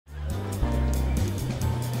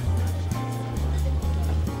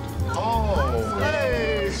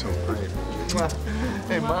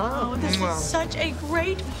Hey, Mom. Oh, this is such a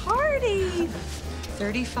great party.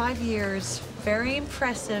 35 years. Very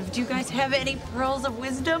impressive. Do you guys have any pearls of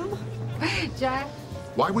wisdom? Jack?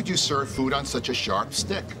 Why would you serve food on such a sharp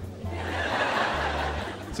stick?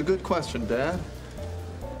 It's a good question, Dad.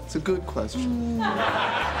 It's a good question.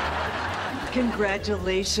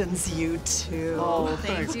 Congratulations, you two. Oh,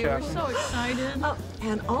 Thank thanks, you. We're Catherine. so excited. Oh,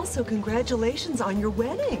 and also congratulations on your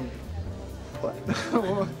wedding. What?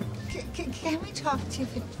 Can we talk to you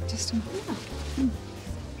for just a moment?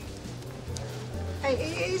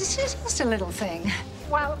 It's just a little thing.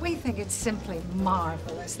 Well, we think it's simply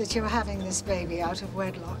marvelous that you're having this baby out of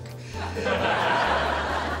wedlock.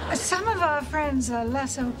 Some of our friends are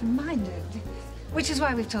less open-minded, which is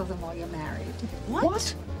why we've told them all you're married.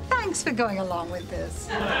 What? Thanks for going along with this.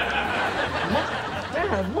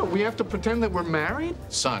 Dad, what, we have to pretend that we're married?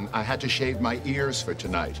 Son, I had to shave my ears for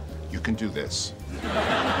tonight. You can do this.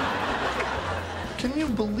 Can you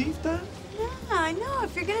believe that? Yeah, I know.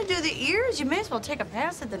 If you're gonna do the ears, you may as well take a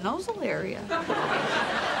pass at the nozzle area. No,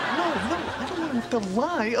 I don't have to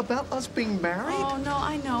lie about us being married. Oh, no,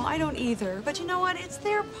 I know. I don't either. But you know what? It's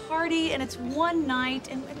their party, and it's one night,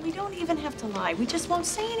 and we don't even have to lie. We just won't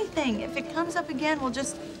say anything. If it comes up again, we'll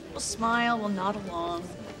smile, we'll nod along.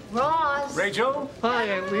 Ross! Rachel? Hi,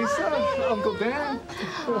 Aunt Lisa. Uncle Dan.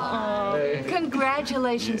 Hey.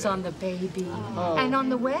 Congratulations on the baby and on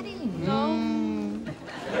the wedding.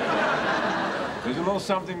 There's a little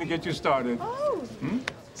something to get you started. Oh.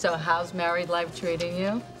 So how's married life treating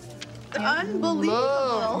you? Unbelievable.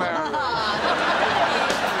 Love marriage.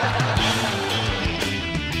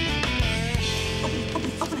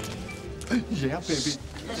 Yeah, baby.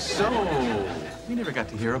 So, we never got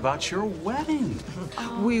to hear about your wedding.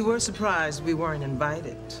 We were surprised we weren't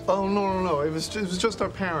invited. Oh, no. It was just our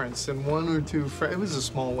parents and one or two friends. It was a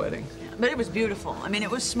small wedding. But it was beautiful. I mean,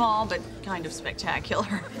 it was small, but kind of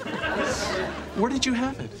spectacular. Where did you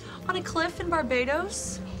have it? On a cliff in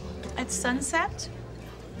Barbados at sunset.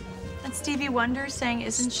 And Stevie Wonder sang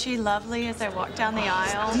 "Isn't She Lovely" as I walked down the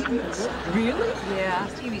aisle. Really? Yeah,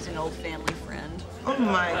 Stevie's an old family friend. Oh,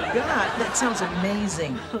 my God. That sounds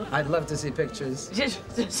amazing. I'd love to see pictures.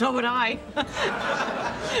 So would I.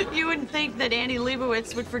 You wouldn't think that Annie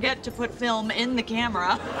Leibovitz would forget to put film in the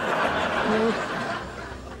camera.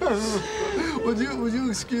 Would you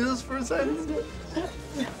excuse us for a second?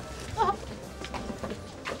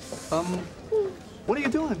 What are you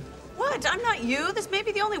doing? What? I'm not you. This may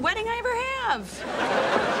be the only wedding I ever have.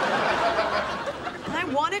 And I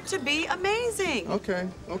want it to be amazing. Okay.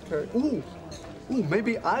 Ooh,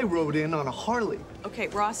 maybe I rode in on a Harley. Okay,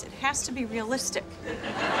 Ross, it has to be realistic.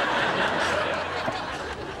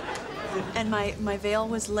 And my veil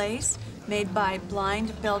was lace, made by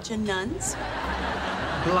blind Belgian nuns.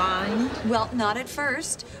 Blind? Well, not at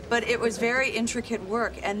first, but it was very intricate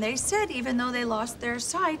work. And they said even though they lost their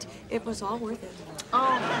sight, it was all worth it.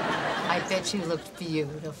 Oh, I bet you looked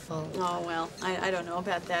beautiful. Oh, well, I don't know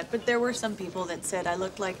about that. But there were some people that said I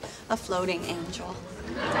looked like a floating angel.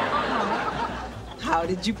 How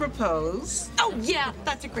did you propose? Oh, yeah,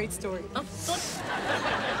 that's a great story.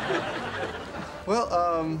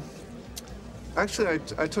 Well, actually,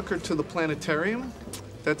 I took her to the planetarium.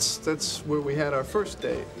 That's where we had our first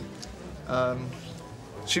date.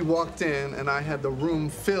 She walked in, and I had the room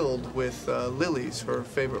filled with lilies, her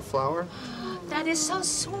favorite flower. That is so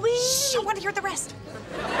sweet. Shh, I want to hear the rest.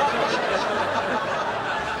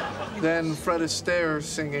 Then Fred Astaire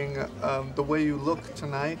singing "The Way You Look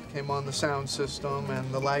Tonight" came on the sound system, and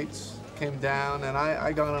the lights came down, and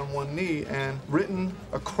I got on one knee, and written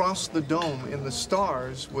across the dome in the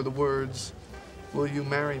stars were the words, "Will you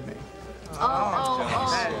marry me?" Oh.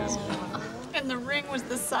 And the ring was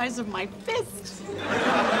the size of my fist.